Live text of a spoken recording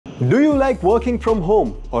Do you like working from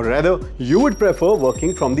home, or rather, you would prefer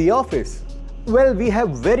working from the office? Well, we have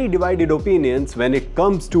very divided opinions when it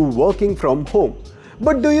comes to working from home.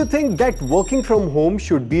 But do you think that working from home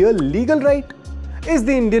should be a legal right? Is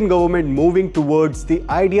the Indian government moving towards the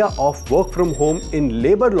idea of work from home in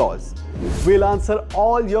labor laws? We'll answer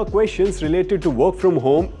all your questions related to work from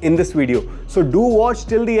home in this video, so do watch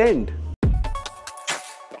till the end.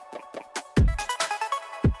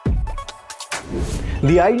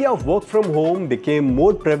 The idea of work from home became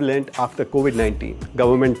more prevalent after COVID-19.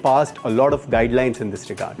 Government passed a lot of guidelines in this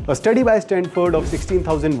regard. A study by Stanford of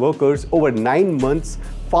 16,000 workers over 9 months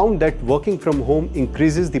found that working from home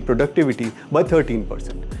increases the productivity by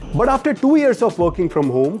 13%. But after 2 years of working from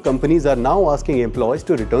home, companies are now asking employees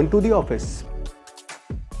to return to the office.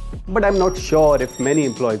 But I'm not sure if many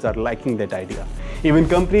employees are liking that idea. Even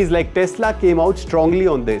companies like Tesla came out strongly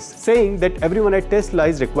on this, saying that everyone at Tesla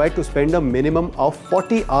is required to spend a minimum of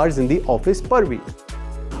 40 hours in the office per week.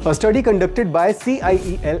 A study conducted by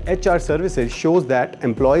CIEL HR Services shows that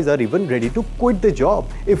employees are even ready to quit the job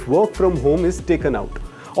if work from home is taken out.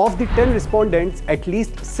 Of the 10 respondents, at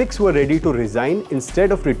least 6 were ready to resign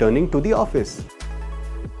instead of returning to the office.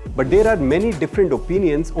 But there are many different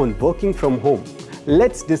opinions on working from home.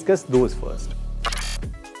 Let's discuss those first.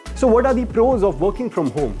 So what are the pros of working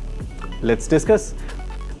from home? Let's discuss.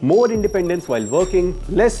 More independence while working,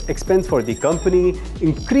 less expense for the company,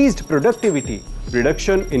 increased productivity,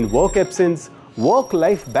 reduction in work absence,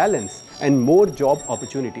 work-life balance, and more job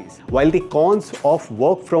opportunities. While the cons of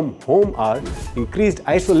work from home are increased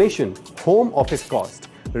isolation, home office cost,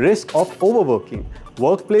 risk of overworking,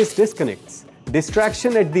 workplace disconnects,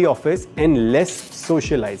 distraction at the office, and less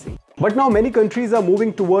socializing. But now many countries are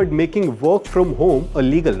moving toward making work from home a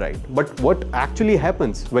legal right. But what actually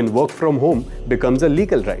happens when work from home becomes a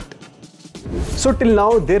legal right? So till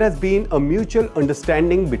now, there has been a mutual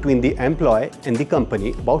understanding between the employee and the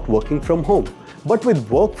company about working from home. But with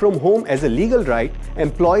work from home as a legal right,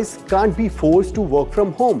 employees can't be forced to work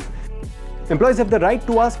from home. Employees have the right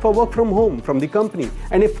to ask for work from home from the company,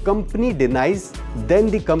 and if company denies, then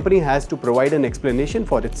the company has to provide an explanation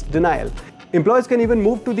for its denial. Employees can even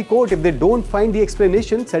move to the court if they don't find the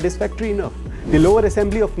explanation satisfactory enough. The lower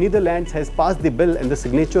assembly of Netherlands has passed the bill, and the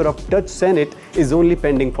signature of Dutch Senate is only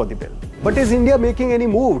pending for the bill. But is India making any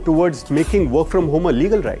move towards making work from home a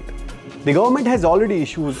legal right? The government has already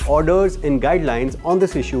issued orders and guidelines on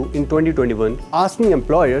this issue in 2021, asking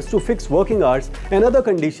employers to fix working hours and other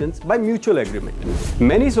conditions by mutual agreement.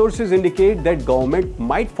 Many sources indicate that government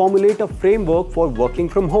might formulate a framework for working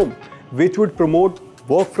from home, which would promote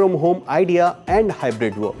work from home idea and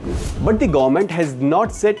hybrid work. But the government has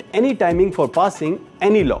not set any timing for passing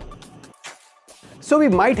any law. So we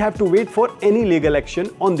might have to wait for any legal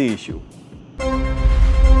action on the issue.